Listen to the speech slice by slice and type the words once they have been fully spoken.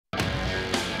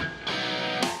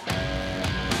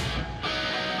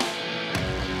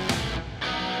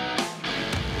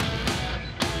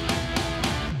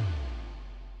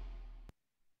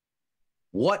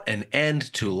What an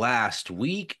end to last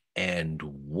week, and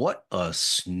what a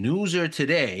snoozer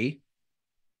today,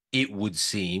 it would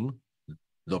seem,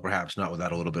 though perhaps not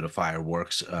without a little bit of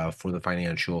fireworks for the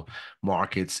financial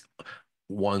markets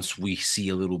once we see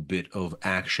a little bit of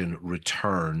action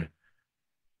return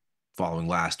following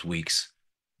last week's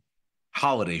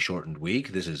holiday shortened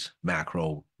week. This is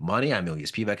Macro Money. I'm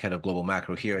Ilyas Pivak, head of global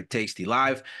macro here at Tasty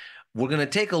Live. We're going to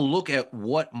take a look at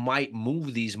what might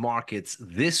move these markets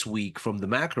this week from the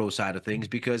macro side of things,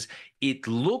 because it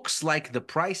looks like the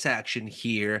price action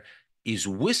here is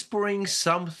whispering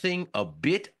something a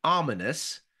bit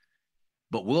ominous,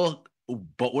 but we're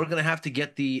going to have to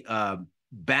get the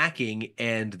backing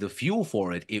and the fuel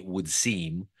for it, it would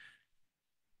seem,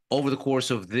 over the course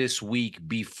of this week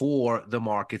before the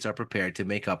markets are prepared to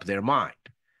make up their mind.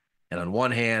 And on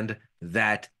one hand,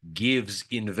 that gives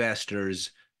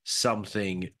investors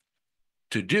something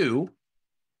to do.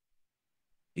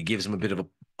 It gives them a bit of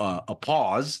a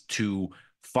pause to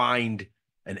find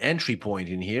an entry point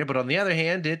in here. But on the other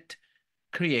hand, it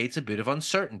creates a bit of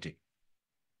uncertainty.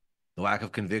 The lack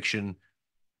of conviction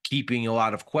keeping a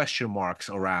lot of question marks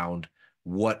around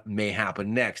what may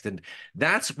happen next. And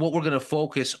that's what we're going to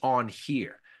focus on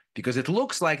here, because it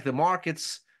looks like the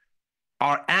markets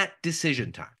are at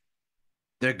decision time.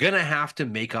 They're going to have to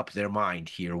make up their mind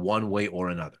here one way or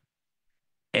another.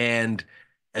 And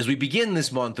as we begin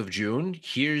this month of June,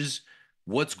 here's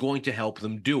what's going to help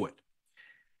them do it.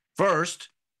 First,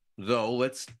 though,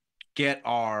 let's get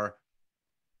our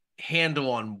handle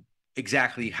on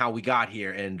exactly how we got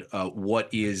here and what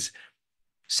is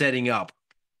setting up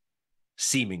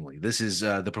seemingly. This is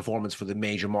the performance for the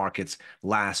major markets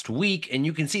last week, and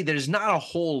you can see there's not a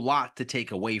whole lot to take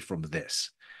away from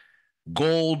this.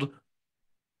 Gold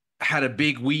had a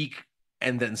big week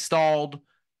and then stalled.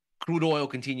 Crude oil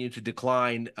continued to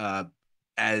decline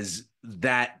as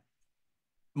that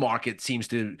market seems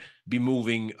to be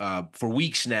moving for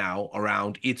weeks now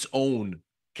around its own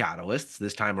catalysts.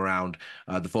 This time around,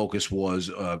 the focus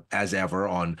was, as ever,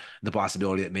 on the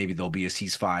possibility that maybe there'll be a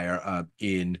ceasefire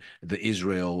in the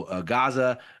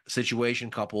Israel-Gaza situation,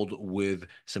 coupled with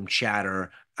some chatter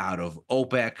out of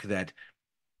OPEC that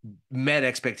met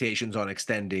expectations on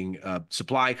extending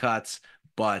supply cuts,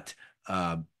 but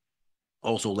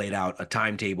also laid out a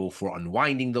timetable for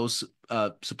unwinding those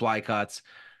supply cuts.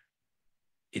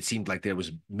 It seemed like there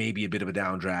was maybe a bit of a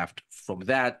downdraft from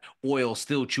that. Oil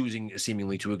still choosing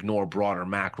seemingly to ignore broader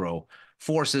macro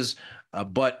forces.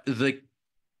 But the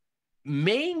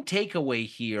main takeaway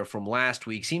here from last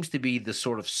week seems to be the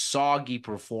sort of soggy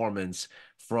performance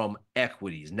from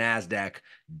equities. NASDAQ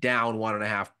down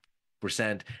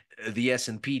 1.5%. The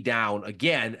S&P down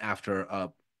again after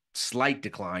a slight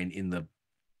decline in the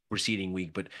preceding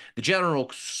week. But the general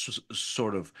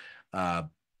sort of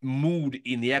mood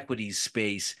in the equities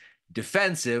space,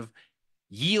 defensive,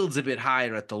 yields a bit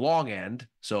higher at the long end,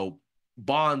 so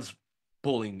bonds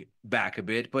pulling back a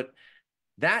bit, but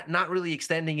that not really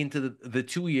extending into the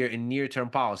 2-year and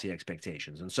near-term policy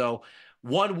expectations. And so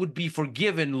one would be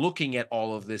forgiven looking at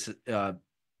all of this to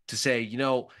say, you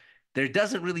know, there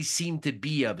doesn't really seem to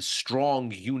be a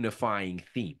strong unifying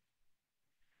theme.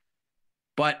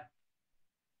 But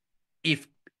if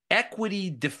equity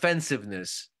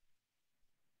defensiveness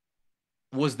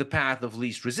was the path of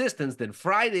least resistance, then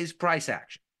Friday's price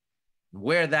action,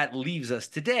 where that leaves us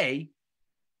today,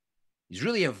 is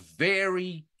really a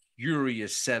very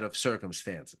curious set of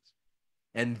circumstances.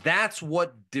 And that's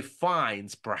what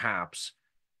defines perhaps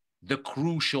the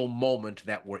crucial moment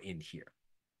that we're in here.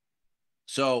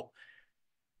 So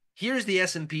here's the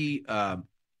S&P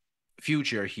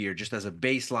future here, just as a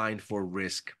baseline for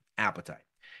risk appetite.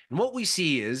 And what we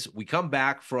see is we come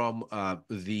back from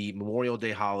the Memorial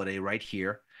Day holiday right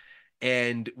here,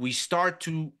 and we start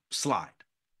to slide.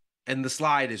 And the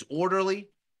slide is orderly.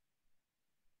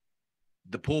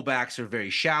 The pullbacks are very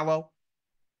shallow.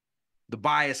 The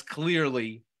bias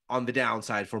clearly on the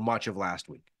downside for much of last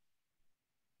week.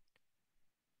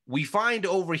 We find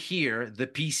over here the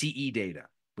PCE data,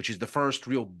 which is the first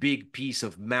real big piece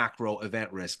of macro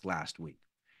event risk last week.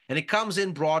 And it comes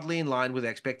in broadly in line with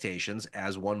expectations,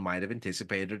 as one might have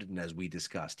anticipated, and as we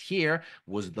discussed here,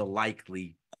 was the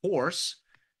likely course,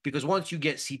 because once you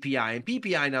get CPI and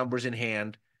PPI numbers in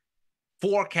hand,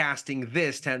 forecasting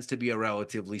this tends to be a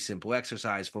relatively simple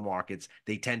exercise for markets.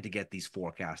 They tend to get these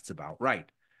forecasts about right.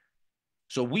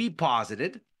 So we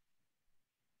posited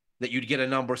that you'd get a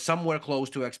number somewhere close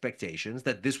to expectations,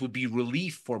 that this would be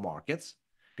relief for markets,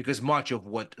 because much of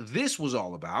what this was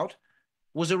all about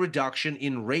was a reduction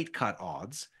in rate cut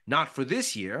odds, not for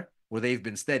this year, where they've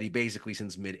been steady basically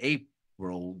since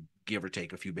mid-April, give or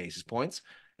take a few basis points,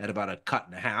 at about a cut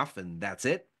and a half, and that's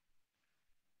it.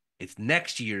 It's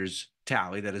next year's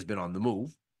tally that has been on the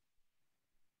move.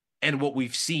 And what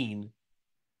we've seen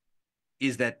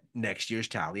is that next year's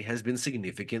tally has been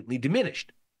significantly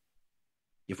diminished.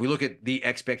 If we look at the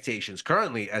expectations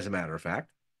currently, as a matter of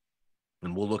fact,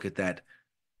 and we'll look at that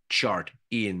chart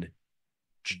in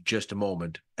just a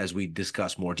moment as we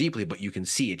discuss more deeply, but you can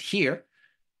see it here.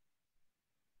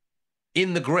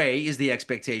 In the gray is the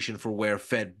expectation for where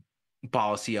Fed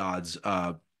policy odds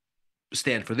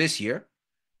stand for this year.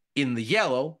 In the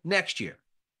yellow, next year.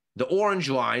 The orange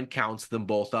line counts them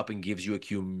both up and gives you a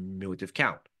cumulative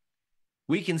count.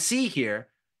 We can see here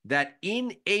that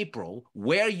in April,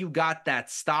 where you got that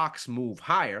stocks move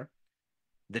higher,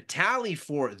 the tally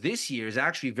for this year is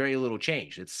actually very little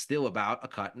changed. It's still about a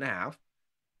cut and a half.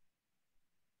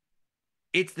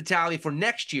 It's the tally for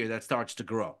next year that starts to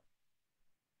grow,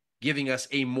 giving us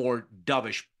a more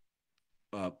dovish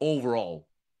overall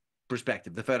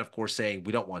perspective. The Fed, of course, saying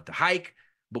we don't want to hike,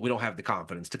 but we don't have the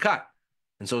confidence to cut.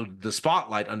 And so the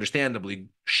spotlight, understandably,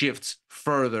 shifts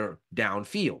further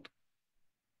downfield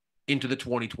into the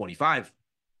 2025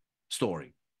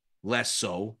 story, less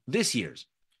so this year's.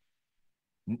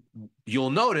 You'll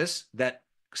notice that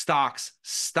stocks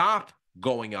stop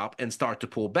going up and start to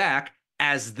pull back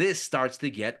as this starts to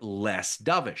get less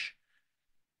dovish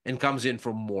and comes in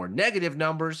from more negative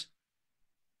numbers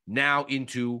now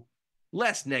into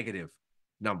less negative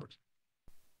numbers.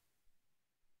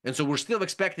 And so we're still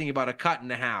expecting about a cut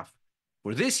and a half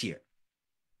for this year.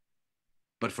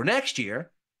 But for next year,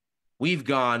 we've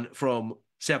gone from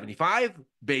 75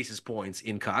 basis points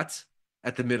in cuts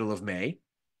at the middle of May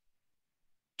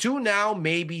to now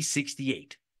maybe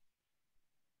 68.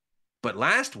 But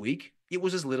last week, it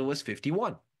was as little as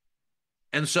 51.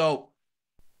 And so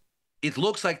it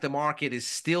looks like the market is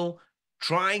still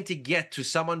trying to get to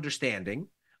some understanding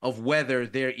of whether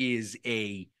there is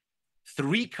a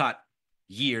 3-cut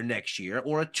year next year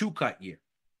or a 2-cut year.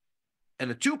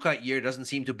 And a 2-cut year doesn't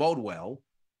seem to bode well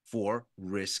for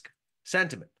risk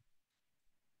sentiment.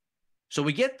 So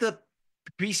we get the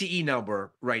PCE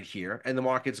number right here, and the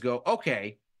markets go,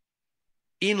 okay,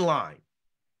 in line.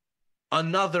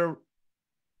 Another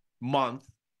month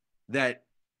that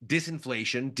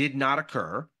disinflation did not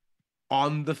occur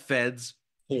on the Fed's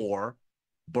core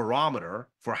barometer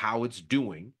for how it's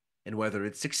doing and whether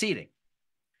it's succeeding.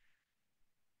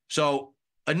 So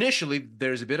initially,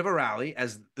 there's a bit of a rally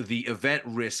as the event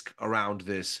risk around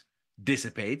this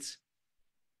dissipates,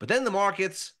 but then the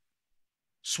markets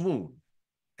swoon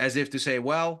as if to say,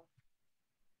 well,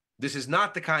 this is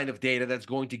not the kind of data that's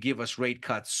going to give us rate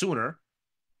cuts sooner.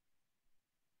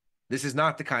 This is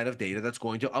not the kind of data that's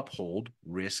going to uphold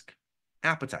risk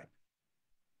appetite.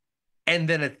 And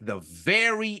then at the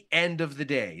very end of the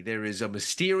day, there is a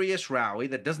mysterious rally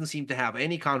that doesn't seem to have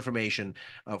any confirmation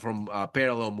from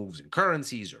parallel moves in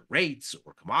currencies or rates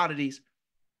or commodities.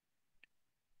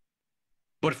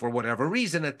 But for whatever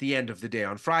reason, at the end of the day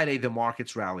on Friday, the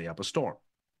markets rally up a storm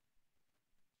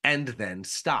and then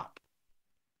stop.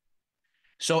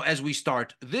 So as we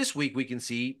start this week, we can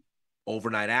see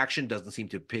overnight action doesn't seem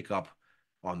to pick up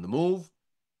on the move.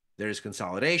 There's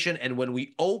consolidation. And when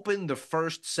we open the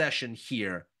first session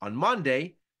here on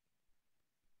Monday,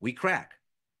 we crack.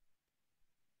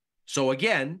 So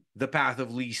again, the path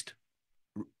of least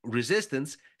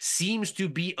resistance seems to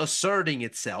be asserting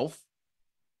itself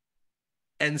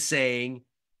and saying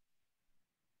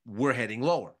we're heading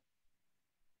lower.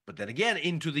 But then again,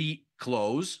 into the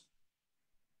close,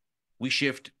 we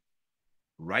shift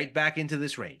right back into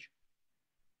this range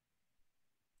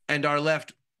and are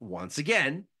left once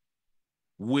again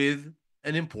with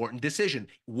an important decision.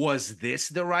 Was this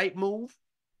the right move?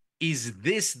 Is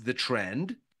this the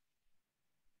trend?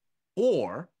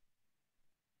 Or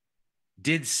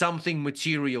did something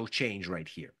material change right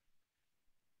here?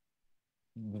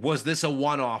 Was this a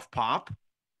one-off pop?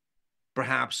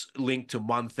 Perhaps linked to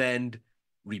month-end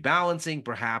rebalancing,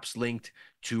 perhaps linked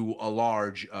to a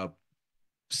large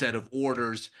set of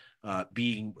orders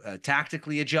being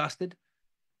tactically adjusted?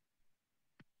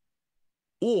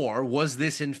 Or was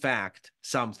this, in fact,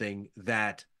 something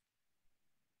that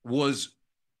was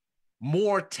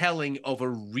more telling of a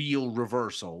real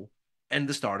reversal and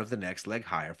the start of the next leg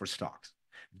higher for stocks?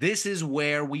 This is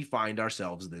where we find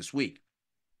ourselves this week.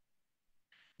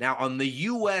 Now, on the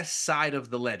U.S. side of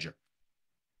the ledger,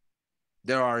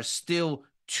 there are still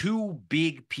two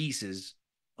big pieces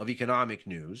of economic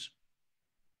news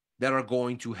that are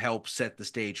going to help set the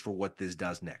stage for what this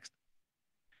does next.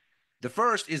 The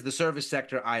first is the service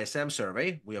sector ISM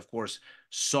survey. We, of course,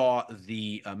 saw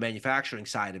the manufacturing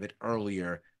side of it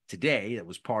earlier today. That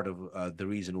was part of the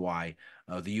reason why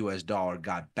the U.S. dollar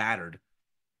got battered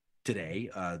today.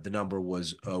 The number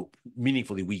was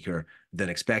meaningfully weaker than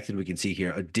expected. We can see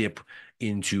here a dip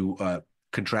into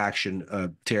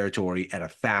contraction territory at a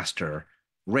faster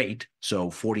rate. So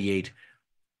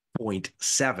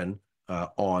 48.7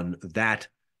 on that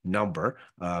number.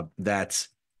 That's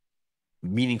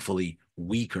meaningfully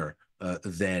weaker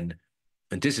than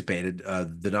anticipated.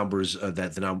 The numbers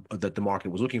that the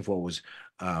market was looking for was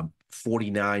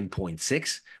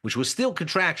 49.6, which was still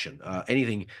contraction.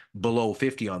 Anything below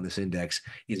 50 on this index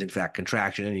is in fact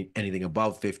contraction. Anything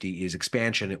above 50 is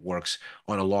expansion. It works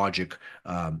on a logic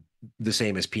the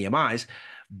same as PMIs,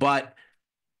 but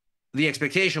the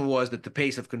expectation was that the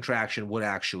pace of contraction would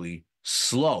actually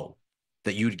slow,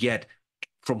 that you'd get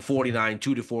from 49.2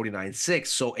 to 49.6,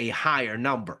 so a higher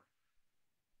number.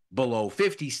 Below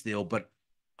 50 still, but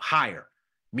higher,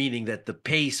 meaning that the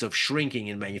pace of shrinking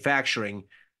in manufacturing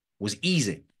was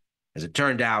easing. As it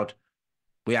turned out,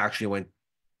 we actually went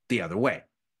the other way.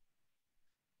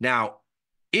 Now,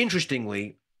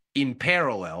 interestingly, in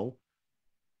parallel,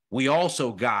 we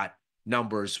also got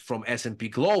numbers from S&P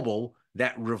Global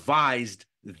that revised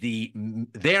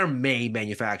their May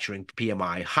manufacturing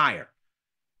PMI higher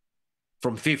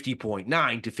from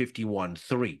 50.9 to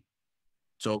 51.3.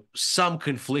 So some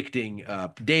conflicting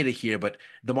data here, but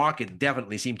the market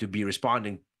definitely seemed to be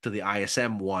responding to the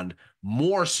ISM one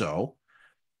more so.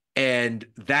 And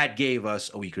that gave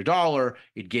us a weaker dollar.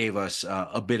 It gave us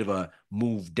a bit of a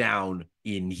move down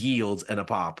in yields and a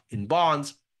pop in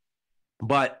bonds.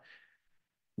 But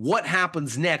what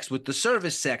happens next with the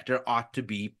service sector ought to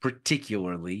be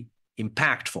particularly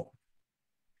impactful.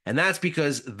 And that's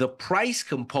because the price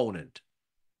component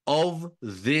of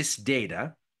this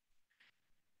data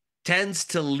tends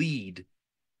to lead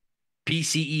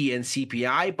PCE and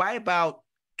CPI by about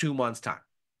 2 months' time.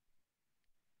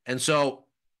 And so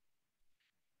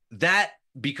that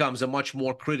becomes a much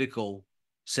more critical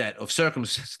set of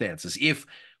circumstances. If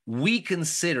we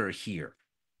consider here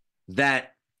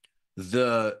that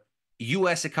the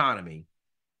U.S. economy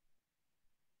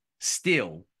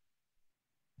still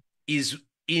is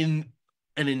in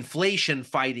an inflation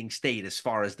fighting state as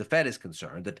far as the Fed is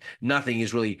concerned, that nothing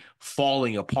is really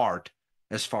falling apart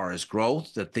as far as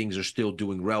growth, that things are still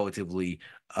doing relatively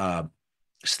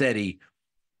steady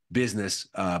business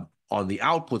on the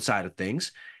output side of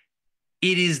things,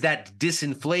 it is that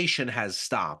disinflation has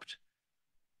stopped.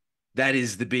 That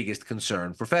is the biggest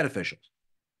concern for Fed officials.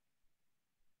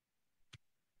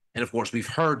 And of course, we've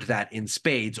heard that in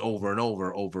spades over and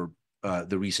over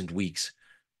the recent weeks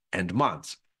and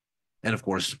months. And of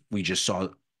course, we just saw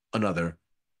another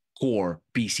core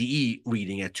PCE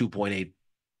reading at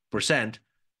 2.8%,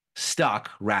 stuck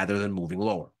rather than moving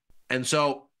lower. And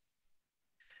so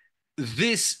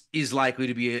this is likely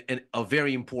to be a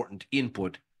very important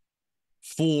input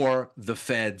for the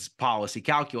Fed's policy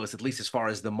calculus, at least as far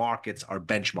as the markets are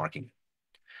benchmarking.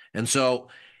 And so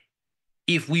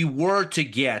if we were to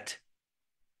get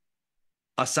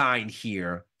a sign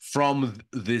here from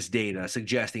this data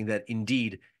suggesting that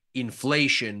indeed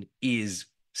inflation is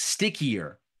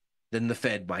stickier than the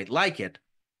Fed might like it,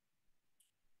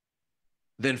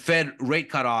 then Fed rate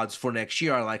cut odds for next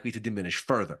year are likely to diminish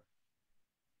further.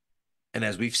 And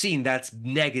as we've seen, that's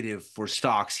negative for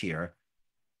stocks here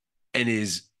and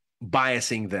is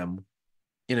biasing them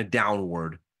in a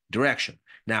downward direction.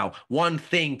 Now, one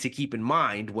thing to keep in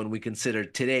mind when we consider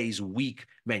today's weak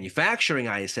manufacturing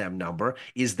ISM number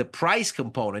is the price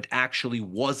component actually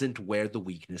wasn't where the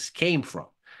weakness came from.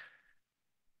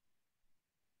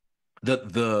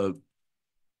 The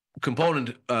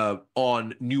component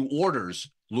on new orders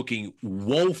looking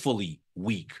woefully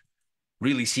weak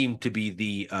really seemed to be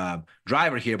the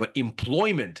driver here, but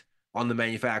employment on the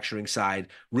manufacturing side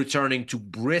returning to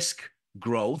brisk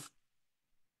growth,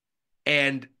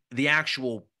 and the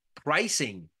actual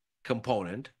pricing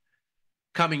component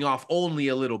coming off only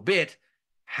a little bit,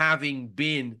 having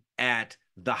been at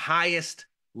the highest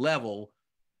level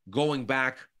going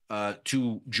back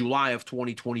to July of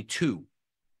 2022,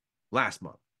 last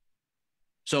month.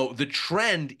 So the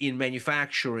trend in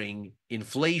manufacturing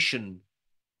inflation,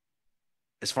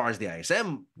 as far as the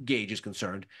ISM gauge is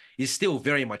concerned, is still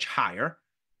very much higher.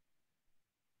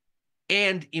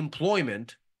 And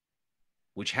employment,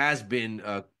 which has been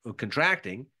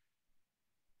contracting,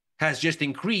 has just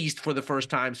increased for the first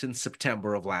time since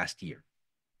September of last year.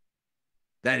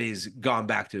 That is gone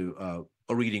back to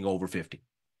a reading over 50.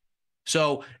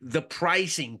 So the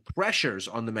pricing pressures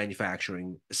on the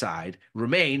manufacturing side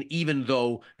remain, even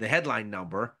though the headline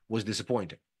number was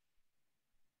disappointing.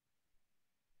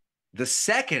 The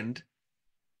second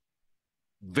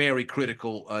very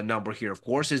critical number here, of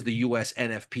course, is the U.S.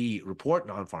 NFP report,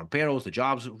 non-farm payrolls, the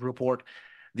jobs report.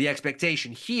 The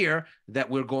expectation here that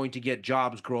we're going to get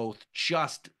jobs growth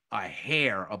just a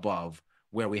hair above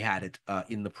where we had it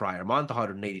in the prior month,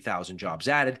 180,000 jobs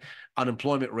added,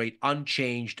 unemployment rate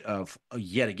unchanged of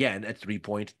yet again at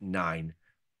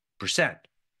 3.9%.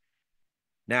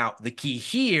 Now, the key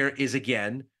here is,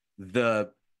 again,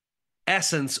 the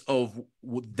essence of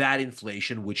that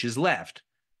inflation which is left,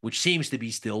 which seems to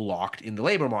be still locked in the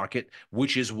labor market,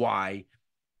 which is why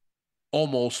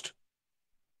almost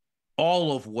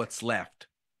all of what's left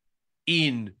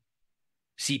in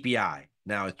CPI,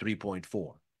 now at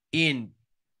 3.4, in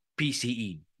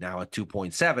PCE, now at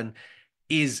 2.7,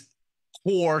 is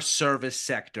core service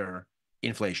sector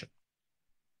inflation.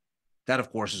 That,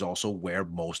 of course, is also where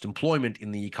most employment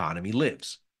in the economy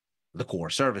lives, the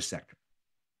core service sector.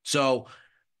 So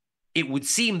it would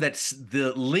seem that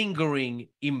the lingering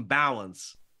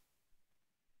imbalance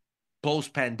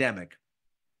post-pandemic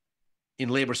in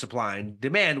labor supply and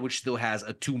demand, which still has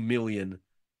a 2 million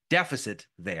deficit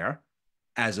there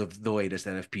as of the latest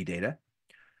NFP data,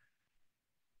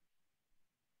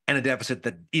 and a deficit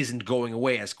that isn't going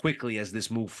away as quickly as this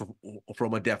move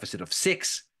from a deficit of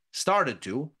 6 started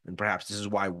to, and perhaps this is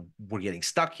why we're getting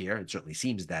stuck here. It certainly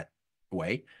seems that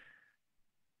way.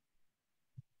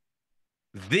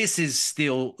 This is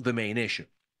still the main issue.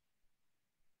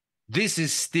 This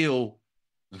is still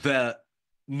the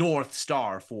North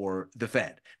Star for the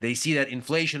Fed. They see that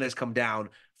inflation has come down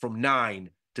from 9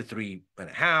 to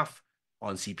 3.5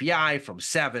 on CPI, from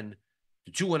 7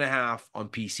 to 2.5 on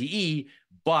PCE,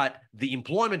 but the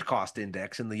employment cost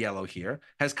index in the yellow here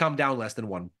has come down less than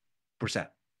 1%.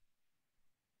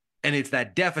 And it's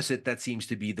that deficit that seems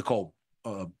to be the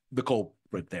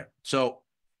culprit there. So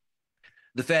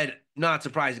the Fed, not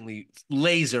surprisingly,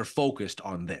 laser focused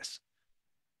on this.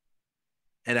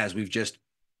 And as we've just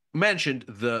mentioned,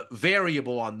 the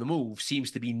variable on the move seems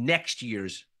to be next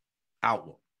year's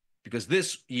outlook, because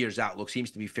this year's outlook seems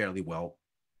to be fairly well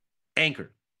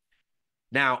anchored.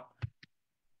 Now,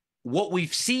 what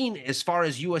we've seen as far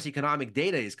as U.S. economic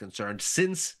data is concerned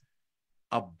since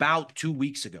about 2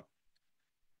 weeks ago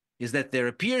is that there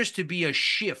appears to be a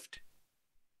shift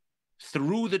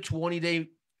through the 20-day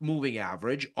moving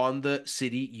average on the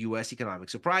Citi U.S. Economic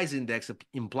Surprise Index,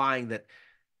 implying that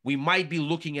we might be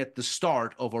looking at the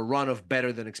start of a run of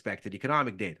better than expected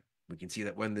economic data. We can see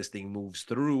that when this thing moves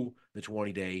through the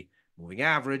 20-day moving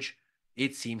average,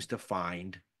 it seems to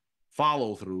find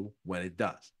follow through when it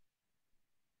does.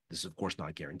 This is, of course,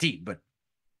 not guaranteed, but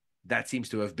that seems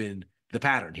to have been the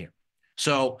pattern here.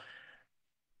 So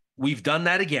we've done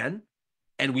that again,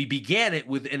 and we began it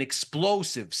with an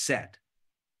explosive set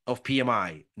of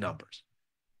PMI numbers,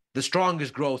 the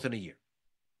strongest growth in a year.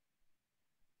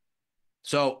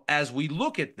 So as we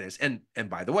look at this, and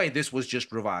by the way, this was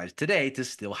just revised today to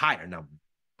still higher number.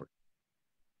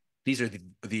 These are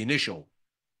the initial.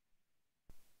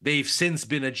 They've since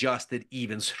been adjusted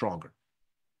even stronger.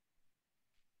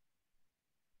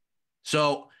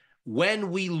 So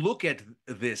when we look at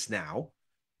this now,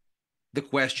 the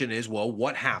question is, well,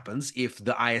 what happens if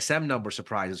the ISM number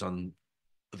surprises on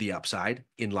the upside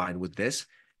in line with this,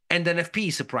 and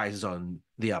NFP surprises on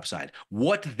the upside?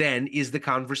 What then is the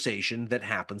conversation that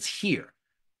happens here?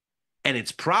 And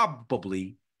it's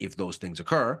probably, if those things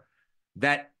occur,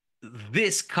 that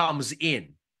this comes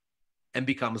in and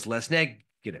becomes less negative.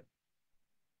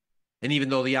 And even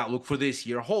though the outlook for this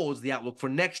year holds, the outlook for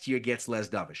next year gets less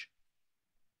dovish.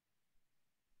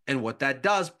 And what that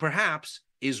does, perhaps,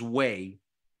 is weigh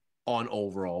on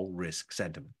overall risk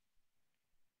sentiment.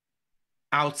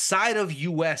 Outside of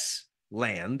U.S.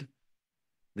 land,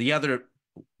 the other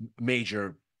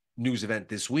major news event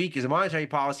this week is a monetary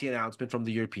policy announcement from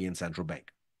the European Central Bank.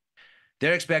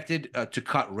 They're expected to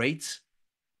cut rates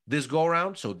this go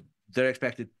around, so they're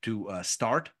expected to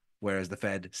start, whereas the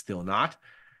Fed still not.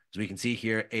 So we can see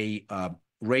here a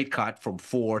rate cut from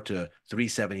 4 to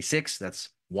 3.76. That's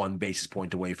 1 basis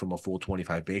point away from a full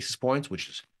 25 basis points, which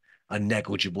is a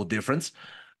negligible difference.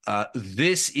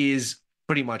 This is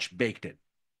pretty much baked in.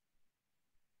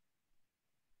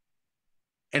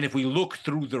 And if we look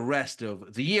through the rest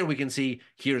of the year, we can see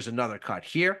here's another cut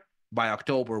here. By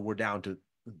October, we're down to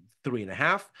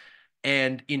 3.5.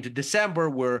 And into December,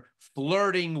 we're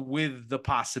flirting with the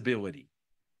possibility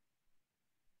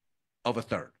of a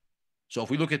third. So if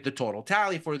we look at the total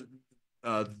tally for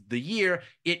the year,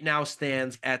 it now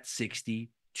stands at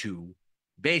 62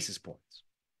 basis points.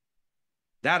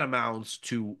 That amounts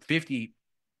to 50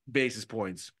 basis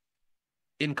points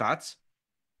in cuts.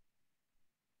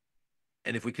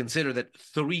 And if we consider that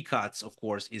 3 cuts, of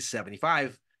course, is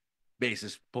 75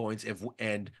 basis points,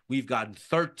 and we've gotten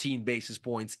 13 basis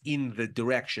points in the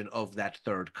direction of that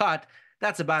third cut,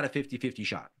 that's about a 50-50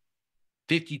 shot,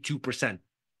 52%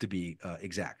 to be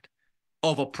exact,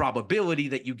 of a probability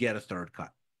that you get a third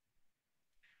cut.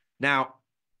 Now,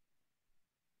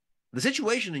 the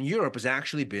situation in Europe has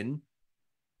actually been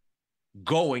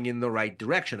going in the right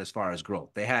direction as far as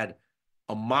growth. They had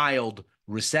a mild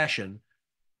recession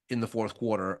in the fourth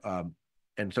quarter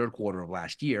and third quarter of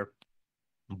last year,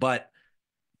 but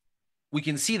we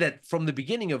can see that from the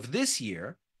beginning of this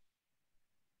year,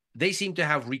 they seem to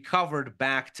have recovered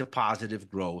back to positive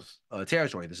growth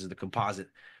territory. This is the composite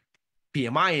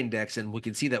PMI index, and we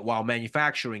can see that while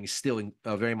manufacturing is still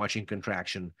very much in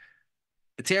contraction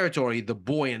territory, the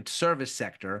buoyant service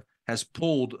sector has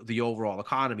pulled the overall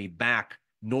economy back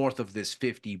north of this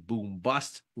 50 boom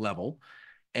bust level,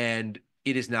 and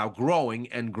it is now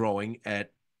growing and growing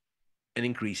at an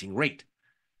increasing rate.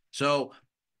 So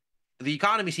the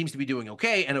economy seems to be doing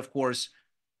okay, and of course,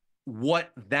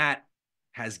 what that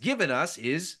has given us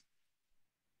is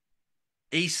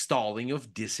a stalling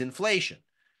of disinflation.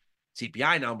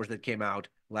 CPI numbers that came out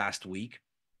last week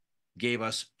gave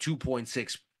us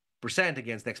 2.6%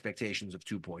 against expectations of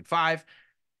 2.5.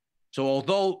 So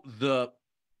although the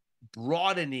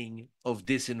broadening of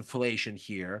disinflation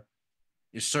here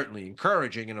is certainly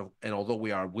encouraging, and although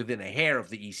we are within a hair of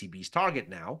the ECB's target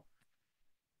now,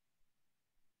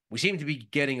 we seem to be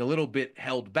getting a little bit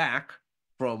held back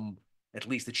from at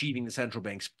least achieving the central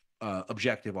bank's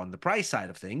objective on the price side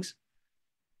of things,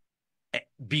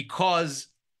 because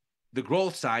the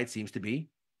growth side seems to be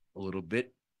a little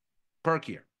bit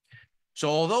perkier. So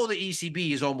although the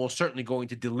ECB is almost certainly going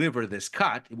to deliver this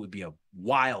cut, it would be a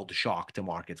wild shock to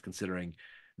markets considering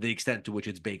the extent to which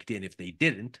it's baked in. If they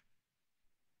didn't,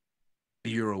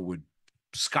 the euro would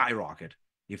skyrocket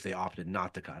if they opted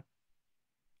not to cut.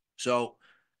 So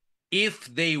if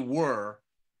they were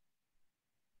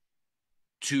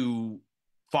to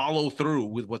follow through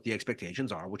with what the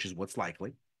expectations are, which is what's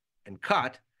likely, and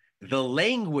cut, the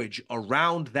language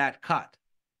around that cut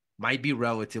might be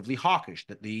relatively hawkish,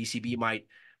 that the ECB might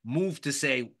move to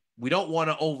say, we don't want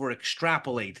to over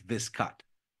extrapolate this cut.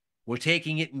 We're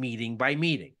taking it meeting by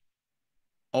meeting.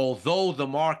 Although the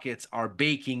markets are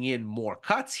baking in more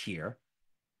cuts here,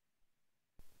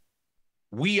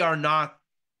 we are not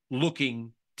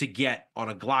looking to get on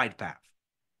a glide path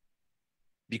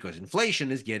because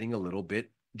inflation is getting a little bit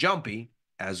jumpy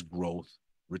as growth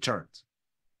returns.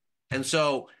 And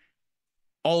so,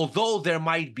 although there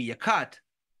might be a cut,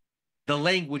 the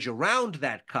language around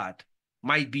that cut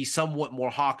might be somewhat more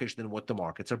hawkish than what the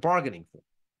markets are bargaining for.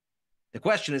 The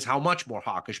question is how much more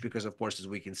hawkish, because, of course, as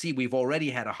we can see, we've already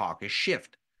had a hawkish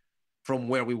shift from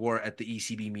where we were at the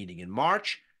ECB meeting in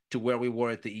March to where we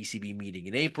were at the ECB meeting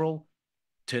in April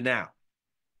to now.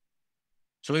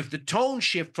 So if the tone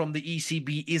shift from the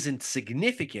ECB isn't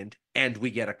significant and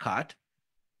we get a cut,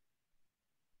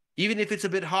 even if it's a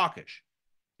bit hawkish,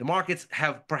 the markets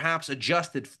have perhaps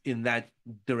adjusted in that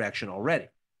direction already.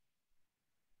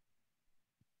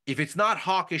 If it's not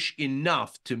hawkish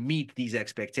enough to meet these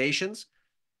expectations,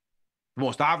 the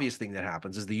most obvious thing that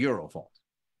happens is the euro falls.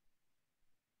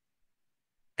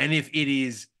 And if it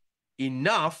is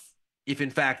enough, if in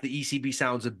fact the ECB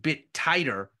sounds a bit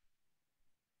tighter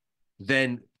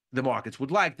than the markets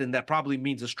would like, then that probably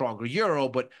means a stronger euro,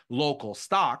 but local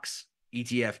stocks,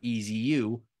 ETF,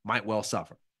 EZU, might well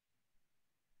suffer.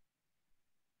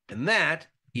 And that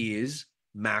is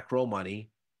macro money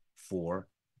for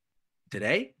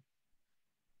today.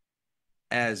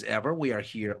 As ever, we are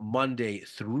here Monday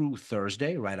through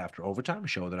Thursday, right after overtime, a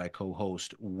show that I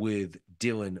co-host with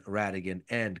Dylan Radigan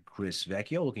and Chris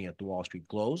Vecchio, looking at the Wall Street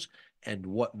close and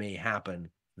what may happen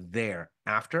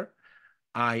thereafter.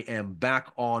 I am back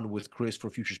on with Chris for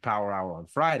Futures Power Hour on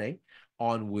Friday,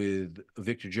 on with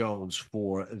Victor Jones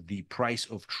for the Price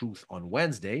of Truth on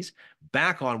Wednesdays,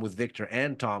 back on with Victor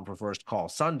and Tom for First Call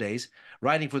Sundays,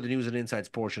 writing for the News and Insights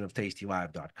portion of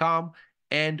tastylive.com,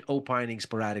 and opining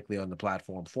sporadically on the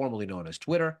platform formerly known as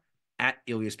Twitter, at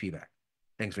Ilias Pivac.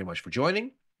 Thanks very much for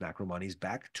joining. Macro Money's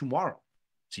back tomorrow.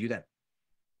 See you then.